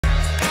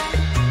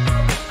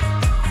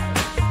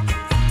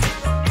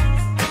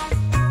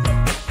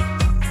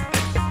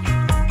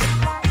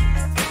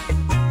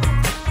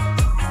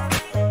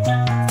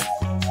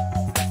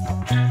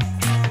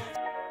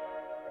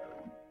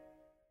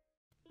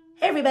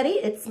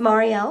everybody, it's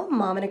Marielle,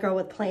 Mom and a Girl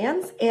with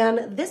Plans,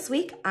 and this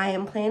week I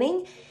am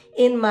planning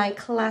in my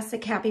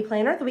classic happy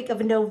planner the week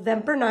of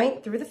November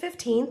 9th through the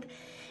 15th,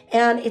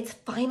 and it's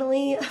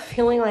finally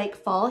feeling like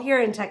fall here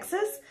in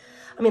Texas.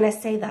 I mean, I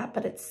say that,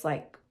 but it's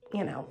like,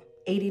 you know,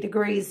 80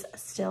 degrees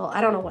still.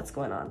 I don't know what's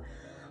going on.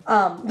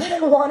 But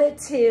I wanted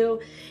to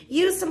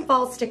use some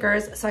fall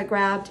stickers, so I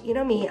grabbed, you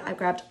know me, I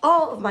grabbed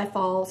all of my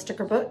fall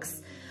sticker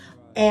books,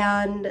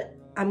 and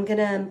I'm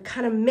gonna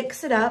kind of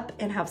mix it up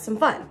and have some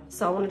fun.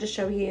 So I wanted to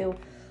show you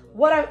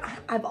what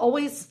I've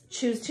always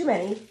choose too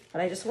many, but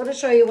I just want to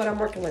show you what I'm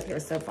working with here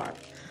so far.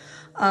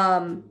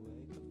 And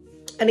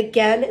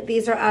again,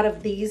 these are out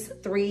of these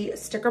 3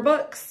 sticker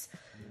books,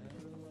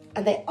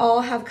 and they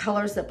all have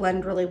colors that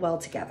blend really well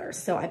together.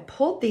 So I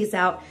pulled these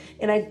out,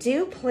 and I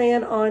do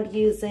plan on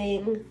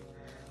using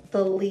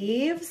the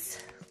leaves.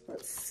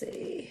 Let's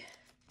see.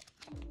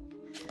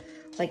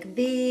 Like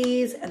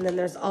these, and then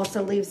there's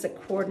also leaves that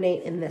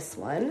coordinate in this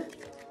one.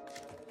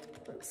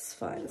 Let's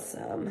find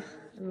some.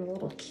 And a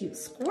little cute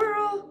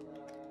squirrel.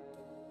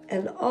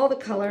 And all the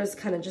colors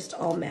kind of just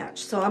all match.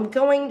 So I'm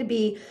going to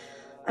be,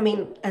 I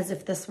mean, as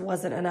if this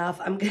wasn't enough,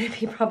 I'm going to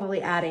be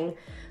probably adding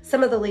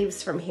some of the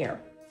leaves from here.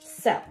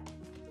 So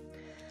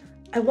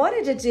I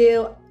wanted to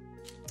do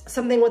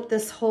something with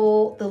this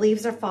whole, the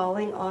leaves are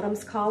falling,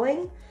 autumn's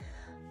calling.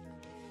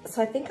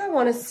 So I think I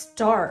want to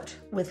start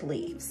with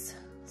leaves.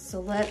 So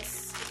let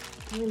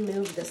me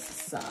move this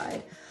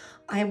aside.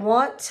 I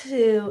want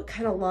to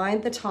kind of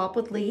line the top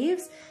with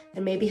leaves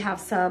and maybe have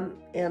some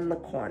in the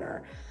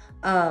corner.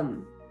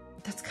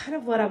 That's kind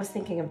of what I was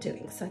thinking of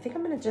doing. So I think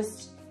I'm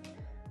just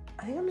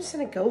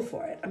gonna go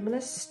for it. I'm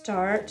gonna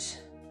start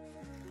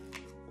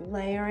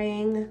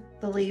layering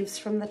the leaves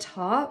from the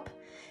top,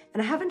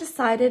 and I haven't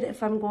decided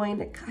if I'm going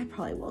to, I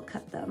probably will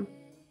cut them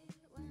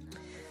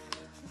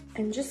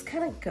and just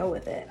kind of go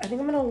with it. I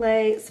think I'm gonna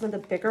lay some of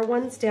the bigger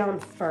ones down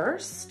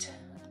first.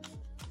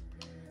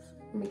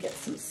 Let me get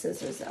some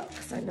scissors out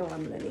because I know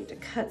I'm gonna need to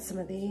cut some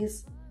of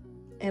these,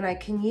 and I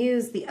can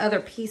use the other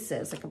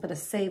pieces, like I'm gonna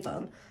save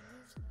them.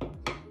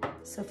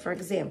 So for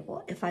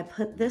example, if I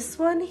put this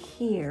one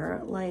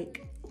here,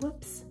 like,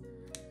 whoops,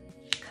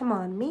 come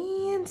on,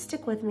 man,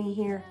 stick with me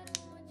here.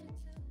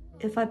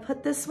 If I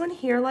put this one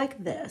here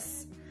like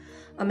this,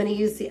 I'm gonna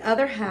use the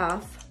other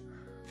half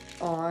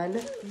on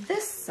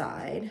this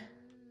side.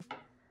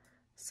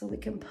 So we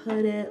can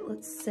put it,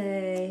 let's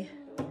say,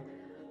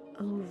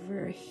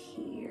 over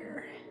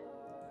here.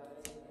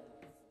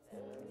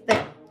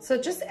 There. So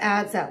it just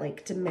adds that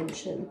like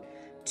dimension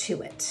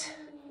to it.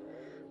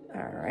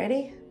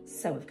 Alrighty,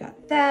 so we've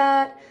got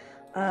that.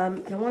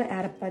 And I want to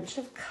add a bunch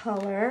of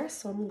color.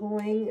 So I'm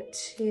going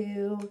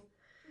to,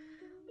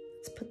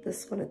 let's put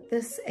this one at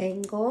this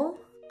angle,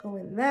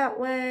 going that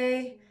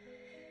way.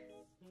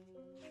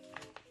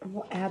 And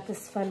we'll add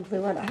this fun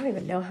blue one. I don't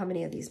even know how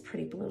many of these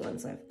pretty blue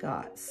ones I've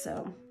got,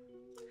 so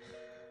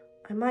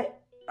I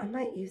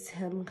might use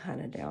him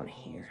kind of down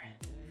here.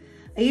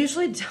 I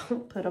usually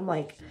don't put them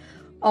like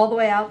all the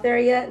way out there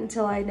yet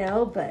until I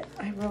know, but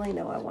I really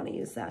know I want to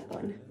use that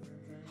one.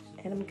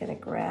 And I'm gonna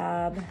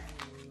grab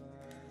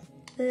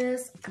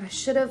this, and I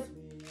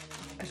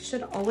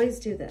should always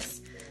do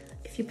this.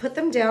 If you put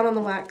them down on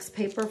the wax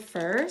paper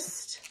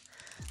first,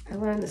 I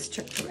learned this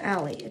trick from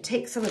Allie. It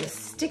takes some of the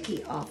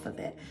sticky off of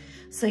it.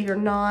 So you're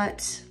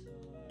not,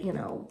 you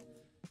know,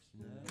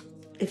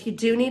 if you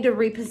do need to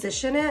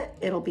reposition it,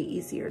 it'll be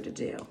easier to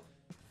do.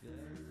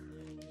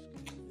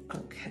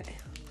 Okay.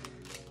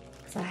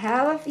 So I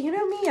have, you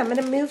know me, I'm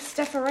gonna move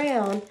stuff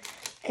around,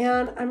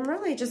 and I'm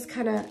really just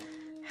kind of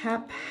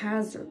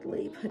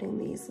haphazardly putting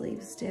these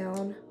leaves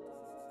down.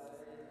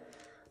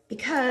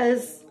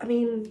 Because, I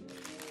mean,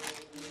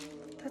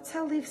 that's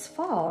how leaves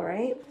fall,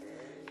 right?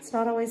 It's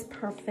not always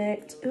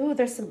perfect. Ooh,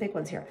 there's some big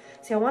ones here.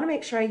 See, I want to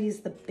make sure I use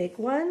the big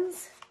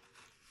ones.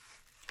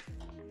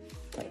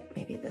 Like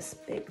maybe this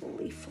big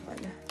leaf one.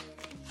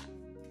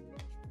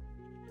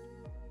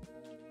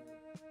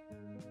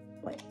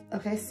 Wait,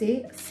 okay,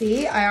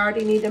 see, I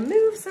already need to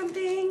move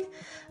something.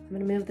 I'm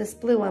gonna move this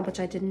blue one, which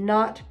I did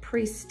not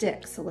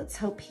pre-stick. So let's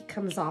hope he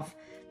comes off,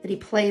 that he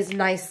plays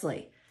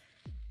nicely.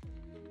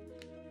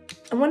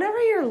 And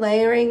whenever you're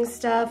layering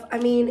stuff, I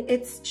mean,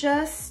 it's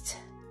just,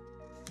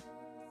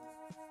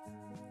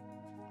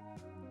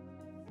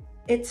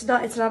 it's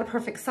not a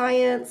perfect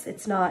science.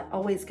 It's not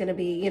always gonna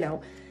be, you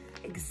know,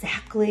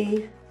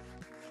 exactly,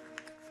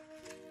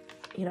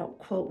 you know,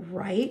 quote,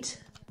 right.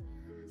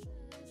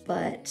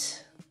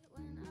 But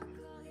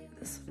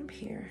this one up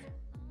here.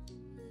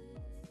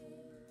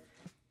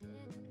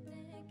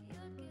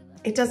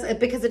 It doesn't,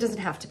 because it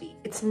doesn't have to be.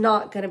 It's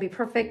not gonna be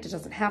perfect. It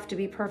doesn't have to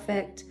be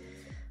perfect.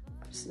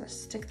 I'm just gonna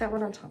stick that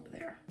one on top of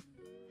there.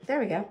 There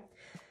we go.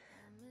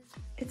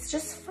 It's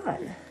just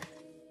fun.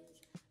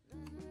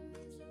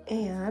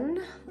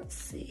 And let's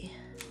see.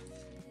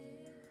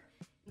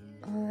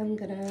 I'm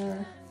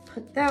gonna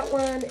put that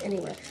one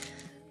anywhere.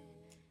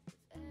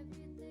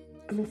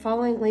 I mean,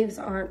 falling leaves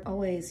aren't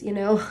always, you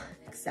know,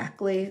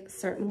 exactly a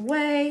certain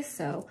way,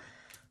 so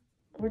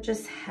we're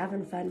just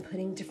having fun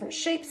putting different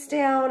shapes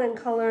down and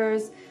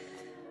colors.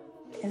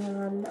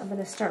 And I'm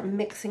gonna start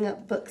mixing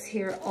up books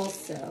here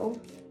also.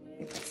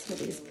 I got some of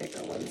these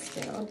bigger ones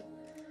down.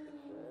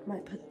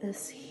 Might put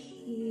this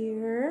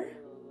here.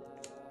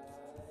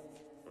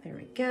 There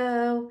we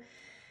go.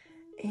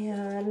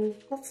 And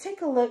let's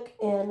take a look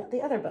in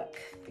the other book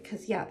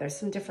because yeah, there's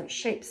some different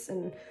shapes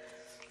and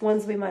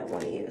ones we might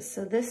want to use.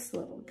 So this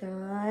little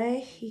guy,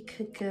 he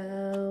could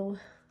go,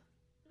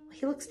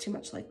 he looks too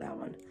much like that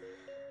one.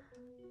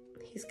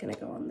 He's gonna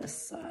go on this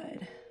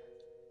side.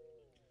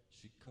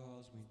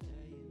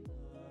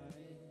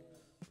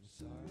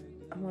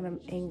 I want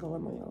to angle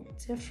him a little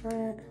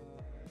different.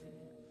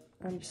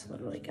 I'm just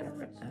literally gonna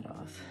rip that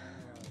off.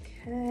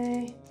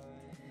 Okay.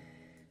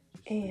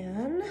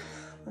 And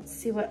let's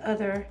see what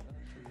other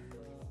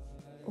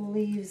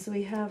leaves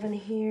we have in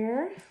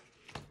here.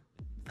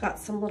 Got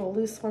some little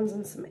loose ones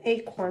and some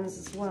acorns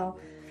as well.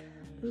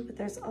 Ooh, but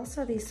there's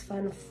also these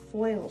fun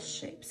foil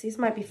shapes. These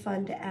might be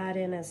fun to add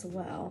in as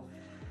well.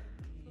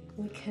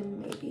 We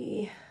can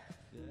maybe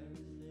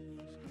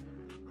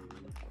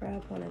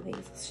grab one of these.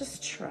 Let's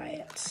just try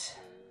it.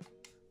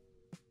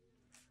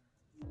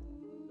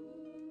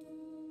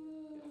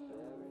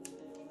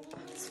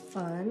 That's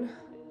fun.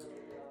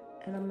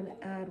 And I'm gonna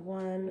add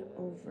one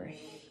over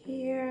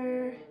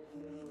here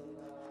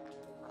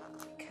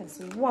because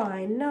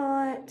why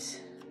not?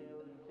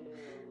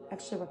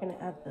 Actually, we're gonna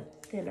add the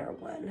thinner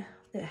one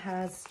that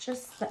has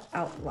just the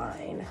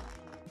outline.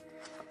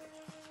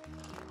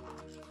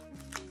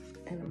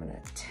 And I'm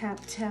gonna tap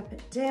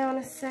it down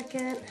a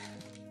second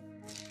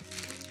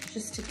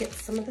just to get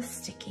some of the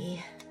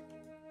sticky.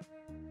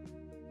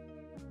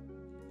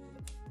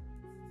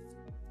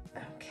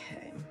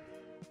 Okay.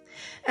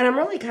 And I'm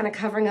really kind of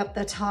covering up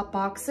the top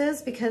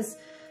boxes because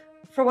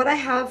for what I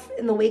have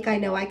in the week, I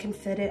know I can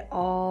fit it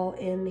all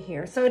in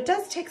here. So it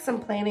does take some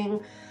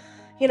planning,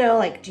 you know,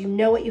 like, do you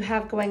know what you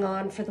have going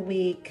on for the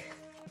week?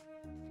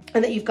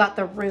 And that you've got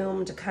the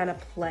room to kind of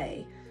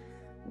play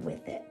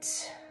with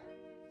it.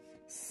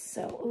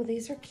 So, oh,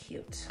 these are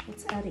cute.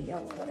 Let's add a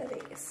yellow one of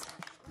these.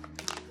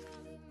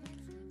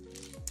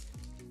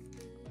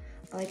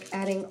 I like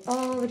adding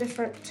all the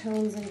different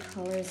tones and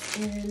colors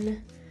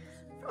in.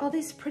 All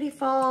these pretty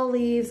fall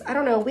leaves. I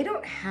don't know, we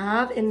don't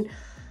have in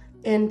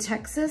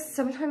Texas,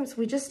 sometimes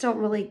we just don't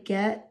really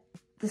get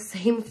the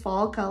same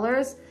fall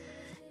colors.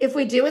 If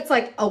we do, it's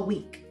like a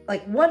week,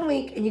 like 1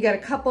 week, and you get a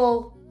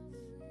couple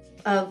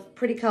of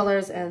pretty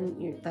colors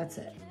and that's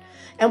it.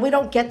 And we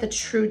don't get the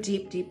true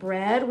deep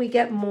red. We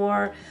get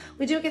more,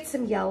 we do get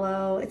some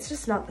yellow. It's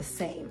just not the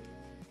same.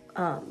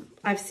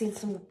 I've seen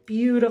some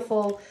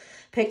beautiful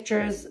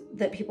pictures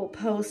that people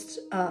post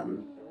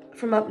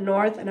from up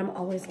north, and I'm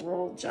always a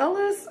little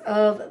jealous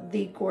of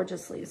the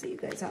gorgeous leaves that you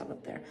guys have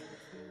up there.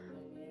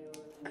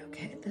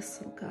 Okay, this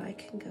little guy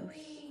can go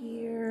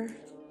here.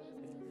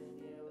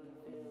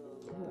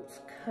 Let's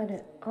cut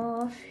it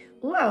off.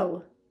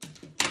 Whoa!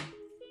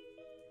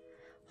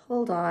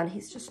 Hold on,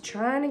 he's just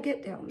trying to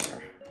get down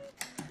there.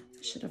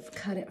 I should have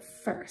cut it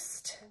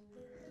first.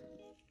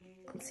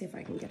 Let's see if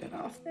I can get it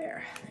off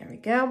there. There we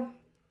go.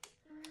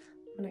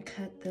 I'm gonna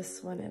cut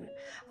this one in.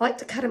 I like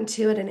to cut them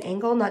too at an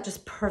angle, not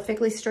just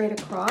perfectly straight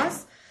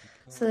across,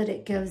 so that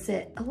it gives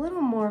it a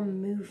little more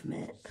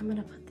movement. I'm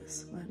gonna put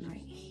this one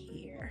right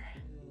here.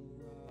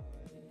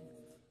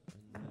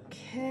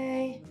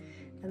 Okay,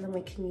 and then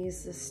we can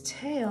use this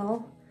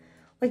tail.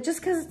 Like,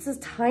 just because it's a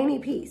tiny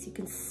piece, you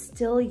can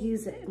still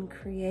use it and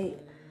create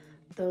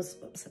those,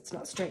 oops, that's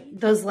not straight,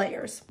 those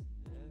layers.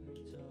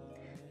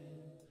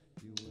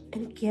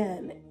 And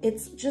again,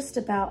 it's just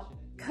about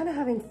kind of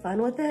having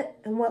fun with it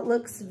and what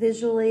looks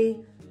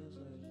visually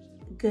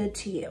good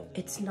to you.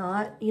 It's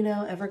not, you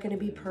know, ever going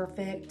to be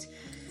perfect,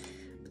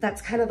 but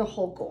that's kind of the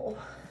whole goal.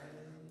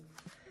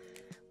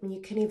 And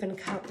you can even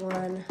cut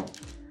one,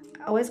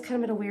 I always cut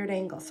them at a weird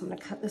angle. So I'm going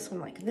to cut this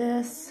one like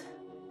this.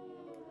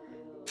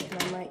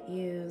 And I might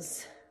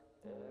use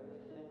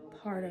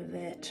part of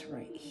it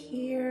right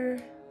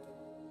here,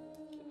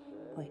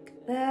 like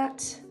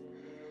that.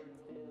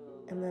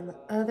 And then the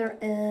other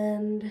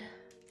end,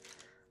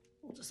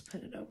 we'll just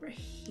put it over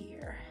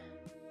here.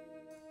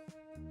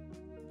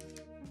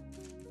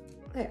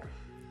 There.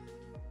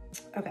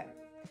 Okay.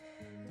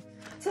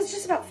 So it's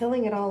just about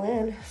filling it all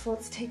in. So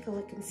let's take a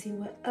look and see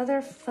what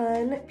other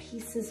fun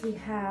pieces we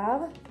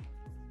have.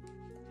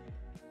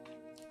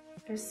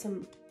 There's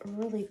some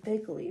really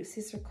big leaves.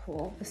 These are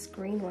cool. This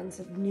green one's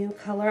a new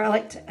color. I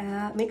like to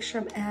add, make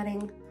sure I'm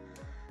adding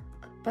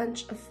a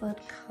bunch of fun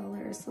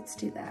colors. Let's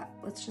do that.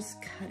 Let's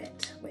just cut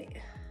it. Wait.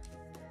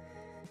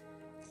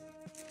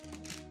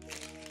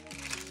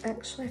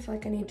 Actually, I feel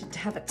like I need to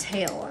have a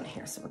tail on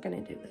here, so we're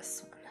gonna do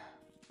this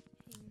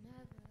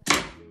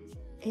one.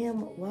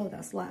 And, whoa,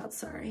 that's loud,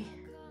 sorry.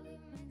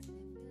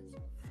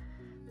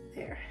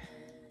 There.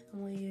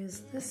 And we'll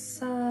use this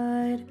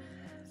side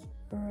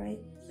right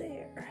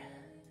there.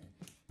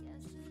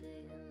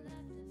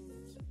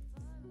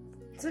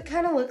 So it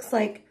kind of looks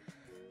like,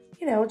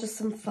 you know, just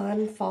some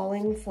fun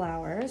falling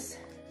flowers.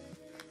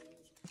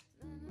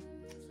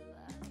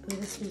 Ooh,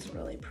 this one's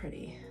really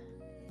pretty.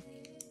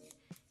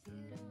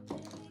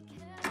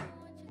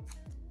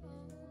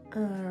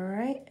 All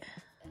right.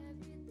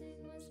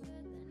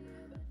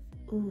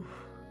 Ooh,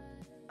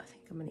 I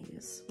think I'm gonna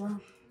use, well,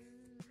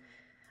 I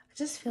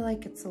just feel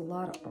like it's a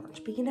lot of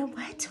orange, but you know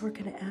what? We're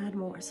gonna add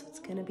more, so it's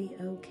gonna be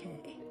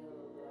okay.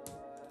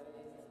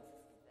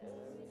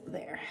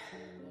 There.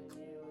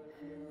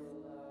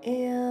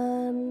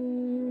 And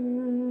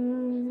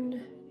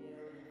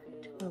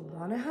do I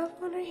wanna have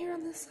one right here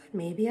on this side?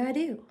 Maybe I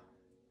do.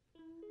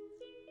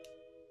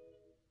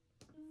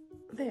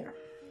 There,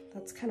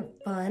 that's kind of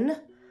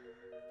fun.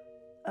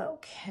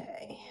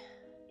 Okay.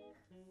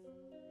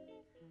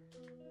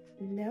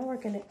 Now we're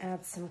gonna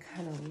add some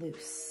kind of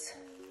loose,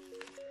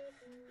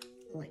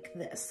 like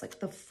this, like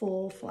the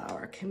full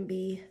flower can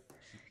be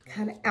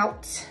kind of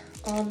out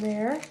on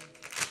there.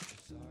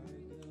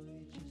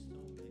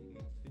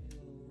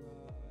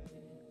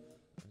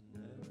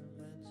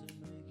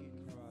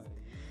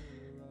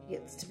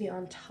 Gets to be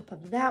on top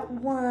of that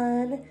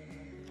one.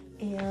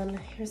 And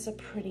here's a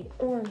pretty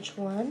orange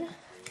one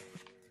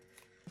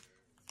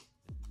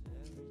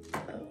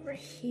over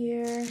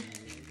here.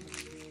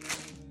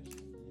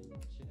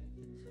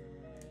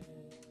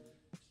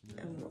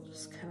 And we'll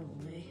just kind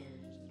of lay.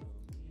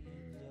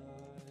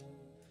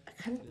 I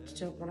kind of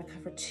don't want to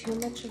cover too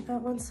much of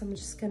that one, so I'm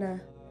just gonna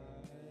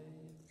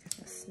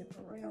kind of snip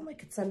around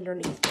like it's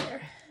underneath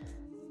there.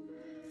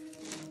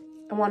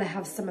 I want to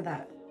have some of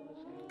that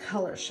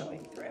color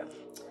showing through.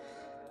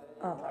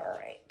 All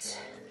right.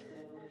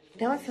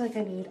 Now I feel like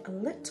I need a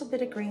little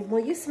bit of green.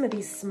 We'll use some of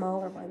these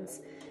smaller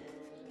ones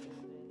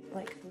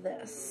like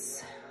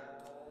this.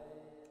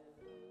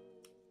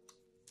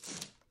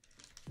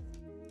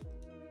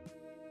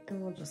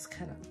 And we'll just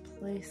kind of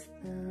place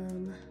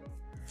them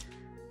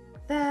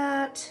like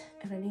that.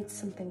 And I need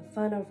something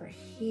fun over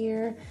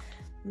here.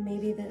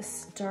 Maybe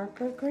this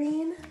darker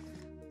green.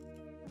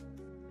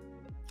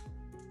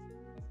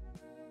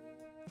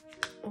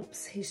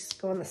 Oops, he's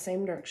going the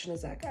same direction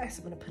as that guy,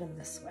 so I'm gonna put him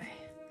this way.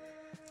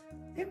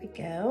 There we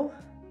go.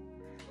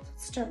 So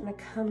it's starting to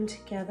come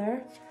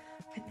together.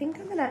 I think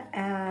I'm gonna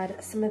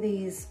add some of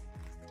these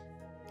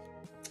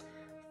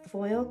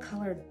foil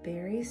colored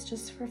berries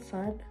just for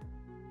fun,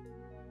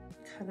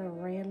 kind of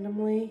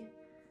randomly.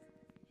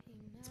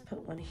 Let's put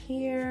one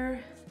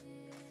here.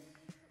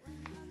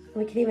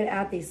 We can even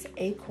add these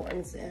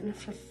acorns in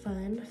for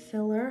fun,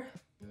 filler.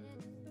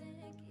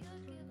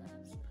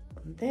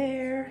 One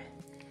there.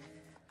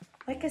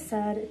 Like I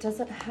said, it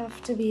doesn't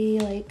have to be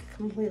like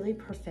completely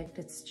perfect.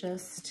 It's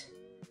just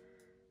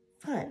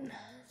fun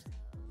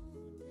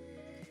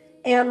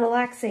and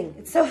relaxing.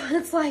 It's so fun.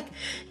 It's like,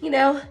 you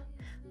know,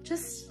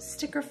 just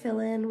stick or fill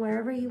in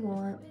wherever you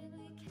want.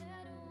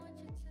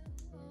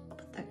 I'll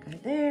put that guy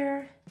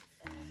there.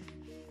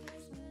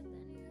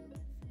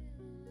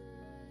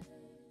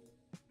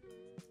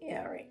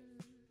 Yeah, right.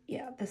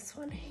 Yeah, this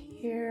one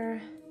here.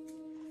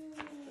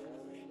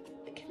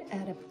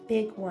 Add a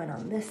big one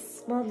on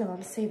this. Well, no,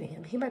 I'm saving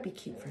him. He might be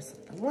cute for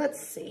something. Let's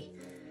see.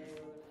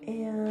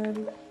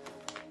 And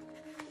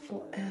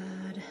we'll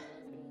add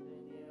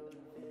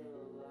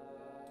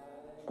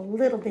a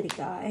little bitty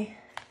guy,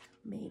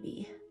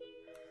 maybe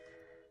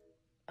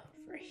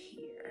over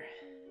here,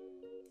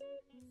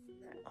 in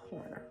that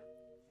corner.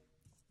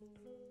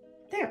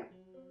 There.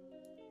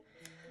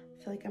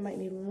 I feel like I might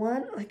need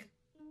one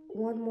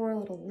more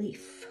little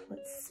leaf.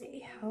 Let's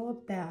see. How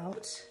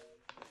about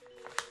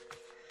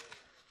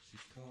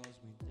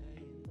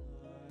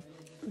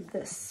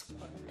this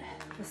one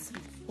with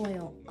some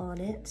foil on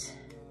it.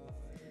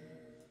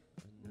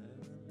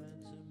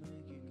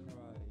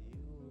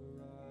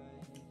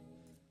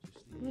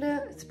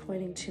 No, it's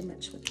pointing too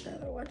much with the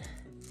other one.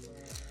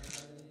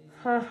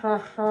 Ha ha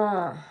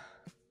ha.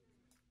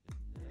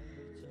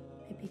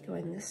 Maybe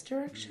going this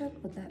direction,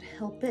 would that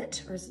help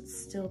it? Or is it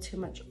still too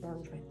much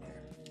orange right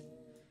there?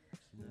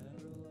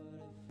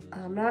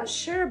 I'm not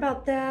sure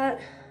about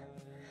that,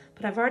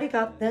 but I've already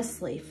got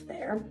this leaf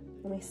there.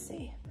 Let me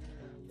see.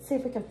 See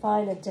if we can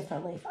find a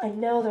different leaf. I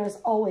know there's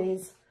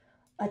always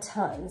a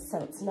ton, so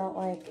it's not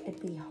like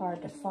it'd be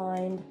hard to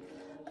find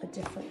a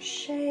different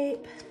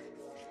shape.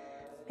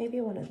 Maybe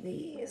one of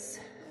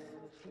these.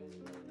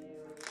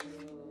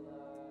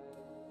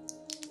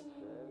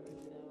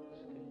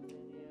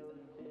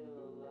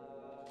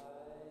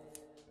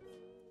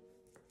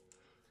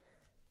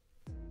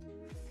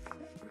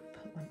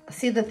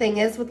 See, the thing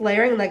is with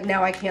layering, like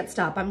now I can't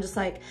stop. I'm just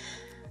like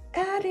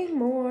adding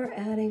more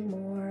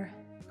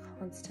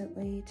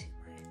constantly to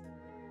my,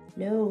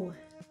 no,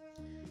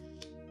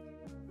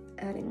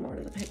 adding more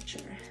to the picture.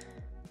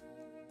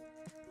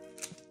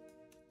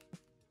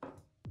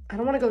 I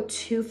don't want to go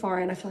too far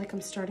in. I feel like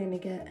I'm starting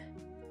to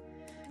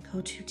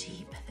go too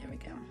deep. There we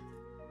go.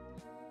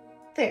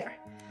 There.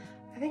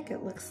 I think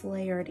it looks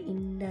layered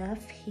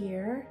enough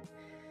here.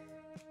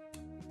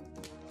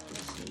 I'm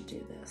just gonna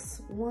do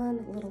this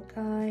one little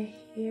guy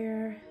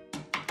here.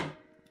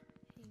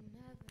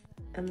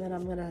 And then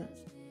I'm gonna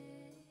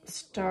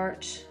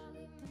start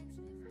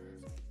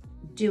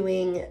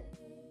doing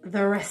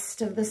the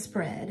rest of the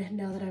spread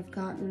now that I've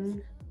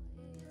gotten,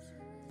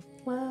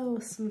 whoa,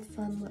 some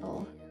fun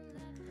little,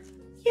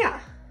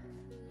 yeah.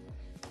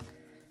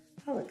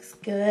 That looks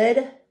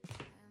good.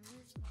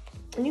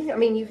 And you, I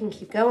mean, you can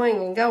keep going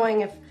and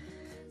going if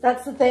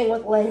that's the thing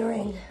with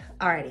layering.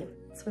 Alrighty,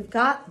 so we've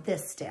got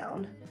this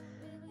down.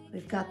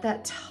 We've got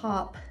that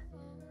top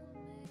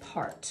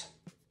part.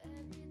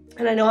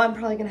 And I know I'm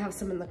probably gonna have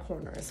some in the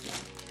corner as well.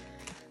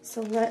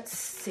 So let's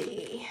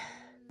see.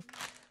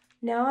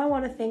 Now I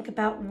wanna think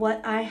about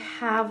what I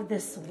have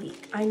this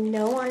week. I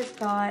know I've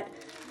got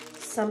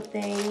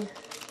something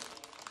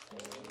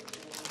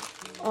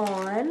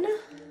on.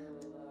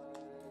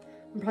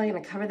 I'm probably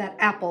gonna cover that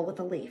apple with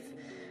a leaf.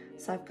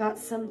 So I've got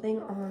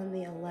something on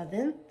the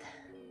 11th.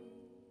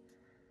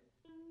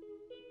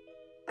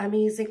 I'm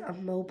using a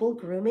mobile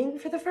grooming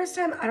for the first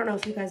time. I don't know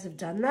if you guys have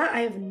done that.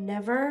 I have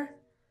never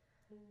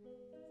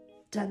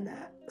done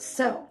that.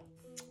 So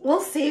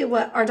we'll see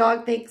what our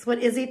dog thinks, what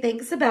Izzy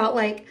thinks about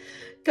like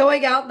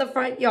going out in the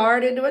front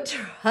yard into a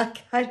truck.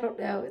 I don't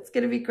know. It's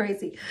going to be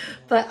crazy,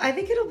 but I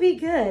think it'll be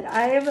good.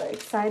 I am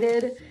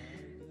excited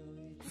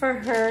for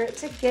her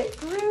to get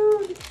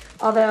groomed.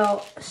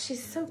 Although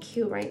she's so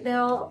cute right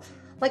now.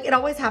 Like it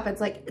always happens.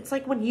 Like it's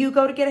like when you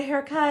go to get a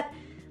haircut,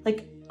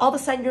 like all of a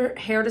sudden your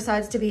hair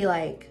decides to be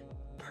like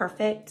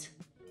perfect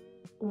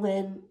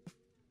when,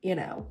 you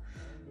know,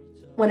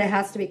 when it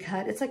has to be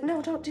cut. It's like,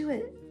 no, don't do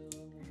it.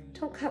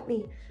 Don't cut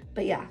me.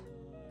 But yeah,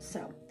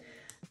 so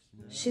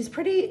she's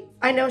pretty,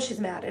 I know she's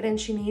mad and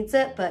she needs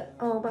it, but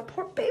oh, my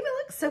poor baby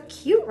looks so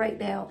cute right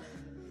now.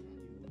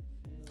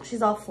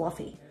 She's all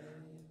fluffy.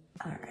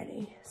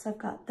 Alrighty, so I've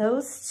got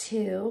those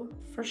two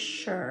for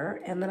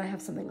sure. And then I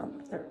have something on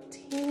the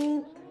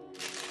 13th.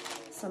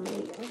 So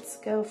let's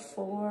go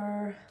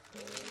for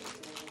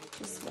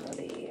just one of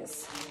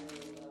these.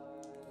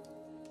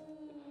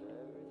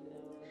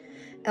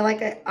 And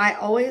like I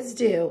always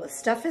do,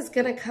 stuff is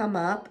gonna come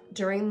up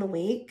during the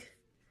week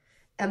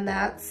and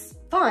that's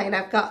fine.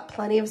 I've got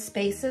plenty of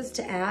spaces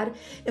to add.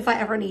 If I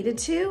ever needed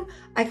to,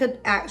 I could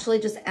actually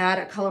just add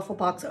a colorful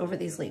box over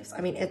these leaves.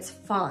 I mean, it's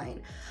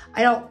fine.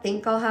 I don't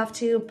think I'll have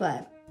to,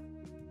 but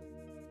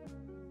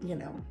you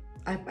know,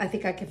 I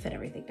think I can fit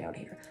everything down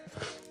here.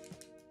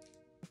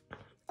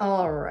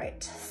 All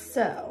right,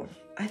 so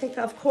I think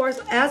of course,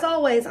 as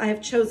always, I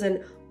have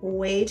chosen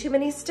way too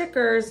many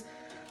stickers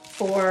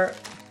for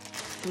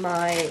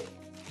my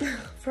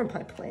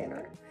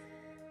planner.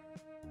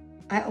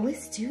 I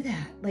always do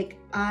that. Like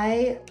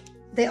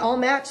they all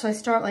match, so I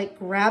start like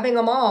grabbing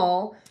them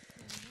all,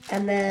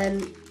 and then,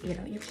 you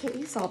know, you can't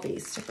use all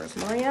these stickers,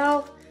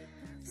 Mario.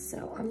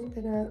 So I'm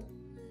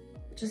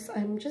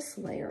just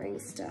layering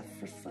stuff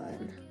for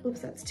fun. Oops,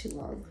 that's too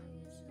long.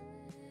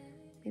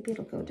 Maybe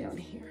it'll go down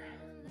here.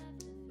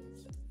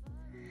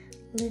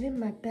 Living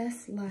my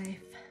best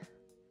life.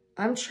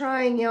 I'm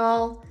trying,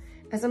 y'all,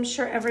 as I'm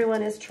sure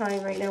everyone is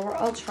trying right now. We're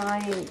all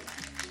trying.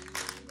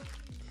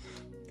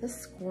 This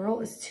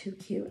squirrel is too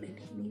cute and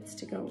he needs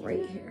to go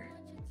right here.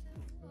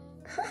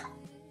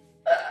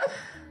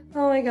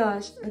 Oh my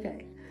gosh,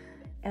 okay.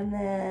 And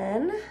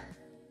then,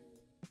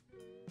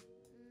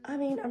 I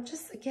mean, I'm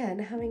just, again,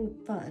 having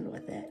fun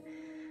with it.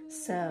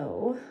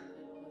 So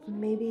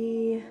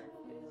maybe,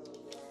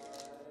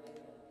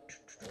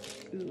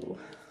 ooh,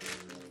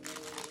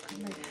 I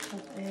might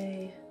have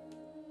a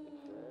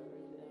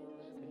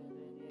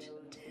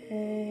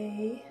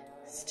today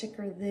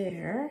sticker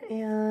there.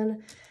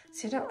 And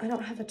see, I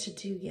don't have a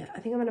to-do yet. I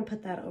think I'm gonna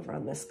put that over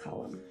on this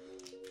column.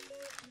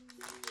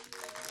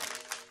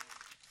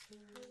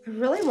 I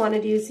really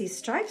wanted to use these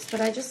stripes, but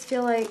I just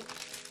feel like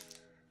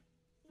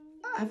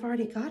I've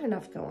already got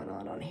enough going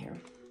on here.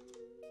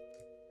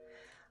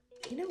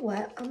 You know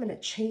what? I'm gonna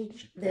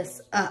change this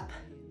up.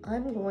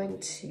 I'm gonna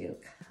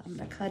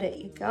cut it,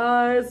 you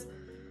guys.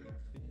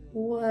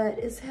 What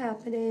is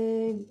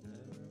happening?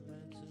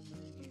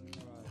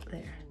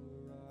 There.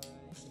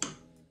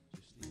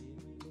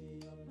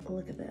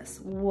 Look at this.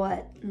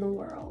 What in the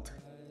world?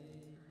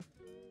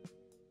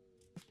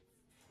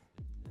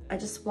 I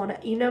just want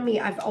to, you know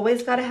me, I've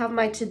always got to have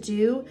my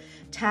to-do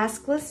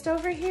task list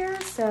over here.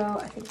 So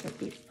I think it'd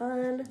be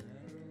fun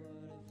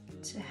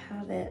to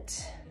have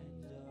it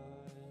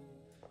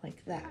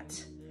like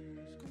that.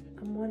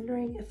 I'm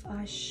wondering if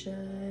I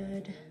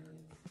should,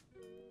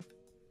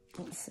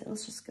 let's see,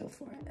 let's just go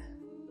for it.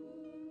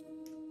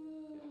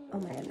 Oh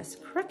my goodness,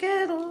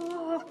 crooked,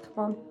 oh,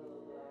 come on.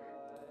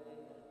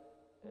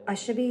 I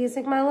should be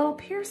using my little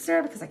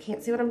piercer because I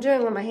can't see what I'm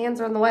doing when my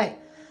hands are in the way.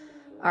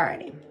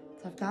 Alrighty,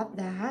 so I've got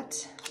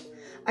that.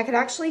 I could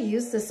actually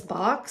use this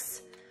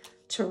box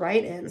to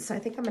write in, so I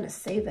think I'm gonna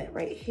save it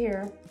right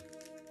here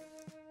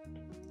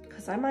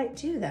because I might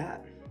do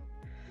that.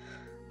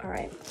 All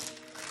right,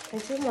 I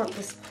do want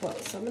this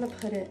close, so I'm gonna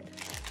put it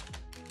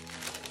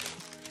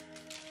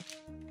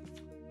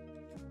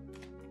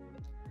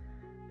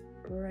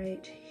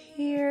right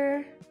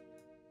here.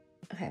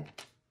 Okay.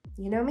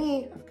 You know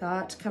me, I've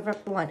got to cover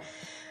up the line.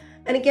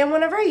 And again,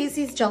 whenever I use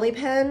these jelly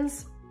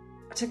pens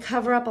to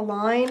cover up a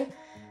line,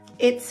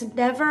 it's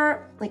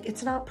never, like,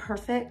 it's not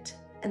perfect,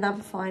 and I'm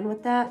fine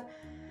with that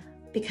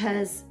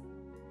because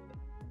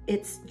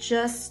it's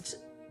just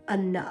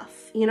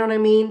enough, you know what I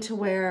mean, to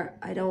where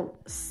I don't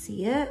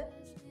see it.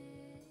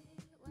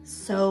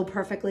 so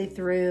perfectly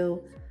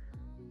through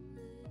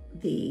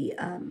the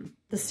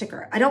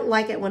sticker. I don't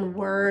like it when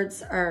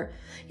words are,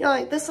 you know,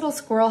 like this little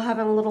squirrel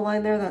having a little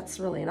line there, that's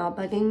really not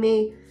bugging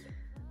me.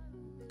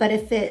 But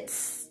if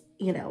it's,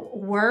 you know,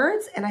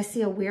 words and I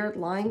see a weird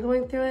line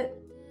going through it,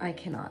 I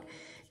cannot.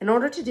 In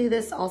order to do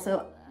this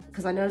also,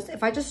 because I noticed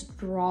if I just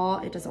draw,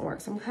 it doesn't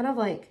work. So I'm kind of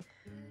like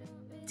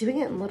doing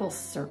it in little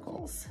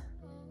circles.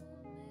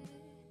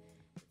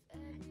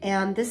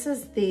 And this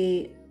is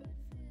the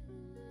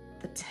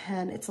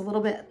 10. It's a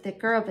little bit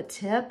thicker of a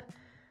tip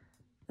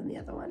than the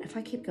other one. If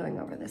I keep going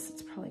over this,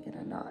 it's probably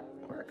gonna not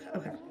work.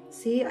 Okay,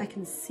 see, I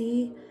can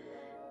see.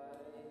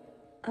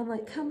 I'm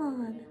like, come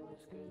on,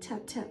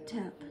 tap, tap,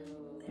 tap.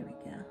 There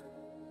we go.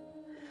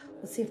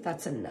 Let's see if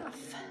that's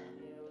enough.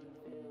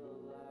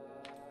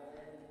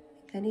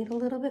 I need a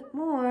little bit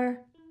more.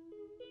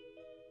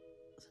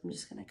 So I'm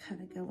just gonna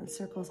kind of go in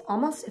circles,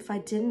 almost if I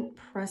didn't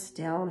press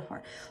down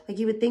hard. Like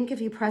you would think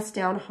if you press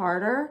down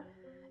harder,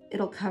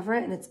 it'll cover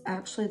it, and it's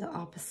actually the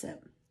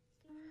opposite.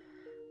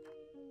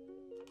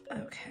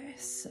 Okay,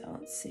 so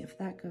let's see if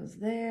that goes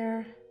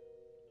there.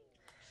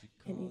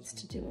 It needs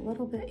to do a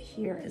little bit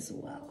here as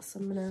well. So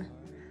I'm gonna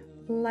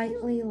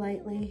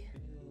lightly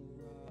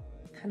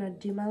kind of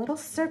do my little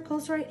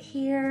circles right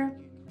here.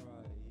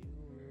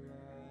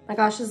 My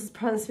gosh, this is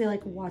probably supposed to be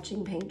like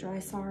watching paint dry.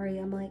 Sorry,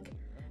 I'm like,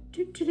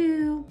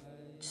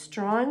 just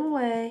drawing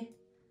away.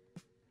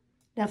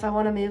 Now, if I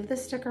want to move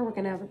this sticker, we're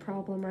gonna have a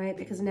problem, right?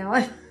 Because now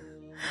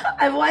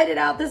I've whited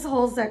out this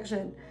whole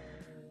section.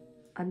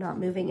 I'm not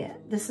moving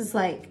it. This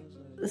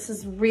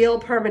is real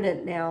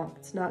permanent now.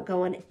 It's not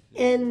going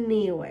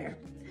anywhere.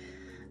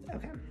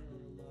 Okay.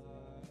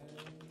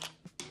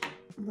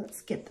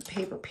 Let's get the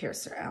paper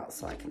piercer out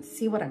so I can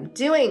see what I'm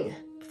doing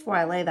before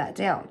I lay that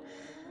down.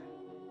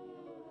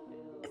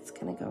 It's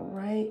gonna go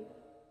right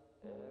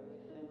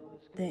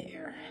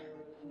there.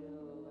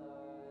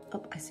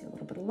 Oh, I see a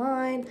little bit of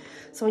line.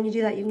 So when you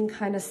do that, you can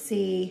kind of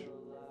see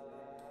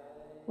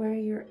where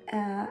you're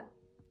at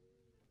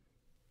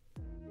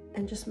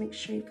and just make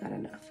sure you've got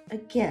enough.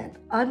 Again,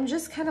 I'm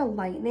just kind of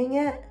lightening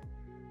it.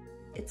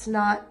 It's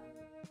not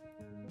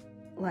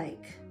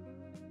like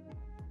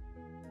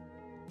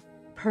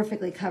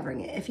perfectly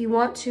covering it. If you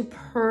want to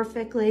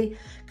perfectly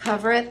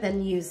cover it,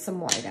 then use some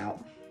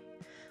whiteout,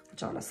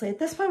 which honestly at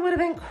this point would have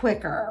been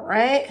quicker,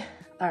 right?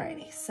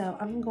 Alrighty, so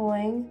I'm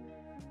going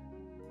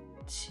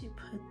to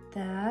put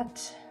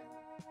that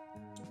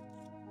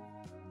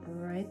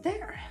right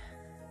there.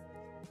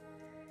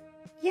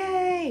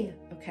 Yay!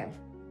 Okay,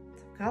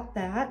 so got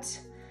that.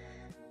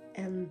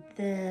 And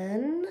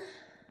then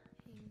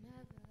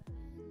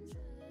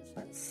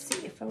let's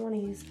see if I want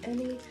to use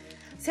any.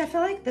 See, I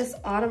feel like this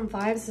autumn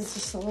vibes is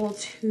just a little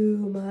too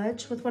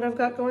much with what I've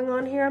got going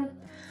on here.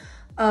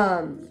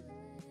 So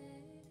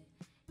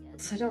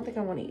I don't think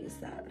I want to use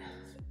that.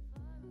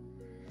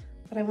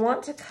 But I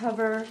want to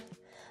cover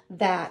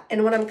that.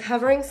 And when I'm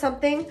covering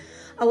something,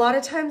 a lot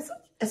of times,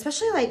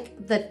 especially like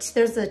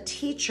there's a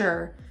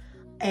teacher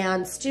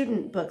and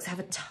student books have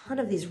a ton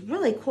of these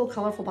really cool,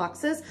 colorful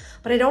boxes,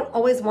 but I don't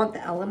always want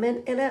the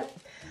element in it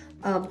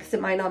because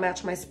it might not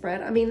match my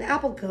spread. I mean, the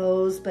apple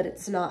goes, but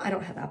it's not, I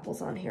don't have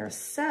apples on here.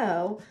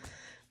 So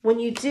when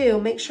you do,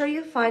 make sure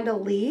you find a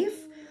leaf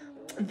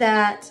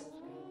that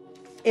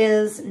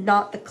is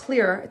not the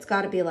clear. It's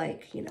got to be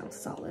like, you know,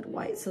 solid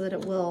white so that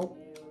it will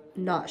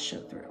not show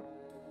through.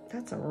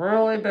 That's a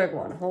really big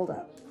one. Hold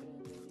up.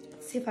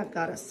 Let's see if I've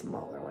got a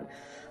smaller one.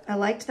 I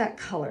liked that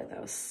color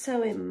though,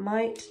 so it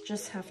might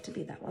just have to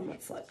be that one.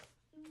 Let's look.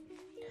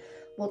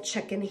 We'll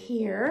check in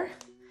here.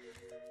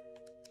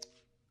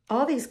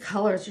 All these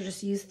colors are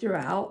just used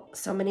throughout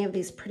so many of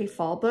these pretty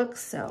fall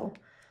books, so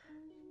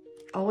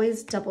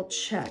always double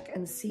check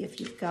and see if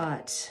you've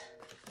got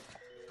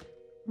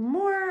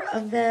more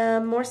of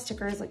them, more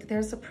stickers. Like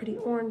there's a pretty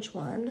orange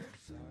one.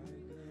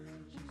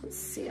 Let's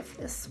see if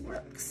this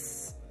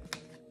works.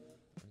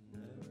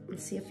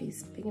 Let's see if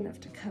he's big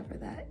enough to cover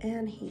that,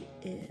 and he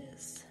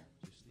is.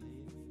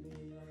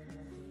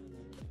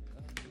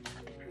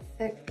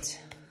 Perfect.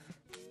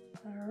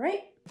 All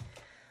right.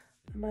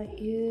 I might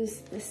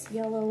use this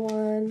yellow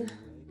one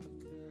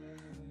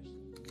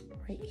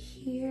right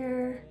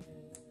here.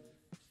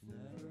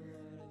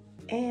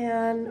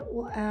 And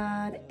we'll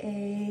add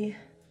a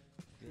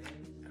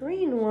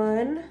green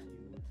one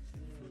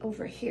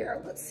over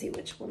here. Let's see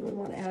which one we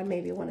want to add.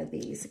 Maybe one of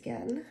these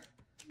again.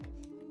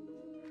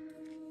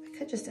 I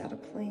could just add a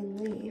plain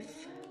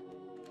leaf.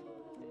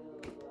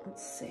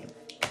 Let's see.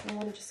 I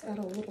want to just add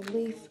a little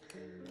leaf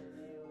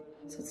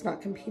so it's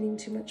not competing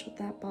too much with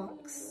that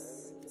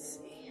box. Let's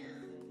see.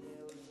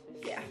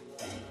 Yeah.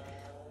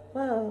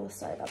 Whoa,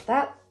 sorry about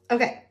that.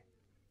 Okay.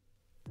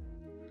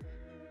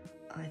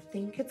 I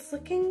think it's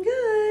looking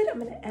good. I'm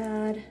going to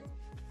add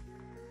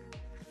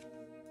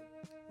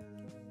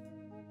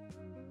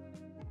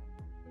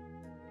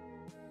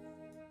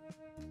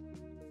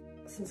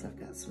since I've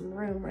got some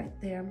room right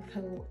there, I'm gonna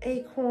put a little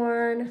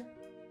acorn.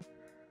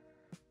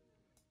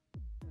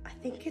 I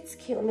think it's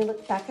cute. Let me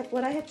look back at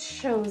what I had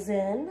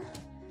chosen.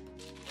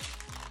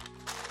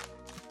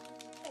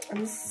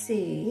 and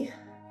see.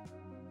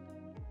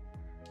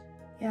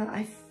 Yeah,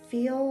 I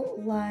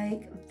feel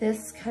like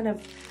this kind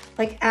of,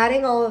 like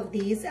adding all of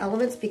these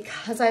elements,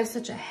 because I have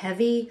such a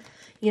heavy,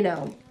 you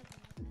know,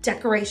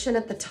 decoration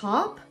at the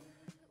top,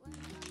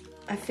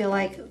 I feel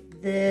like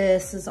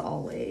this is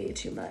all way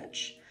too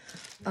much.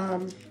 I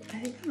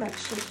think I'm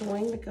actually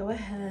going to go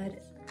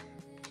ahead.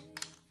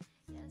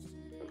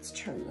 Let's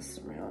turn this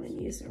around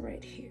and use it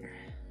right here.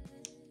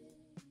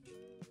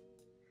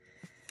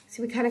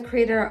 See, we kind of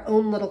created our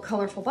own little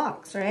colorful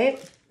box, right?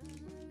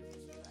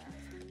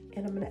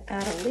 And I'm gonna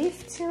add a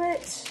leaf to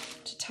it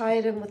to tie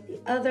it in with the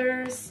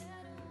others.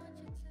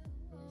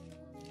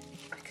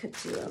 I could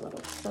do a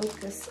little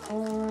focus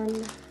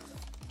on.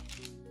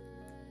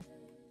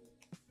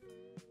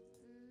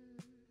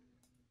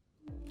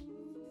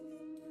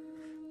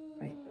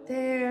 Right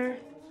there.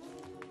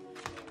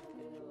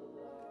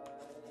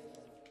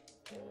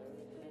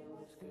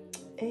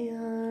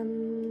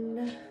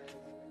 And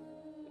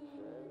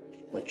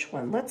which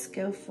one? Let's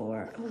go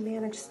for, oh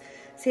man, I just,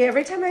 see,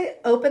 every time I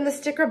open the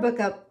sticker book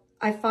up,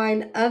 I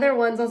find other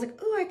ones. I was like,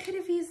 oh, I could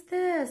have used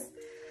this.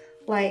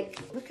 Like,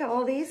 look at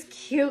all these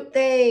cute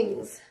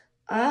things.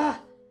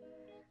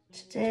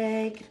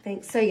 Today,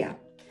 thanks. So yeah,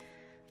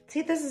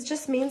 see, this is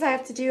just means I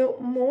have to do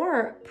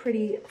more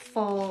pretty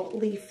fall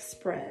leaf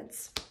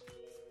spreads.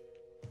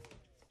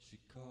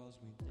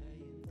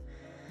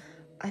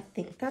 I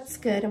think that's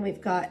good. And we've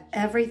got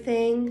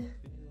everything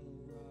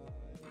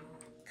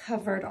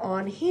covered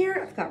on here.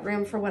 I've got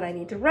room for what I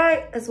need to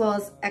write, as well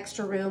as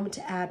extra room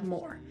to add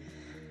more.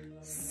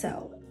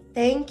 So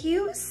thank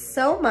you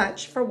so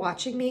much for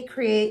watching me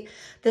create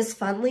this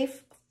fun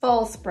leaf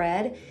fall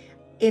spread.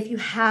 If you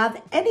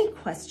have any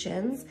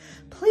questions,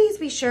 please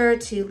be sure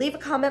to leave a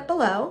comment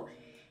below.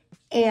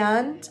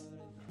 And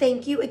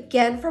thank you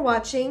again for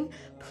watching.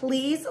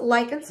 Please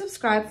like and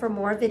subscribe for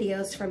more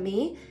videos from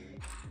me.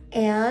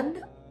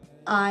 And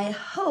I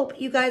hope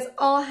you guys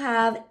all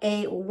have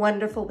a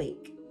wonderful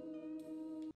week.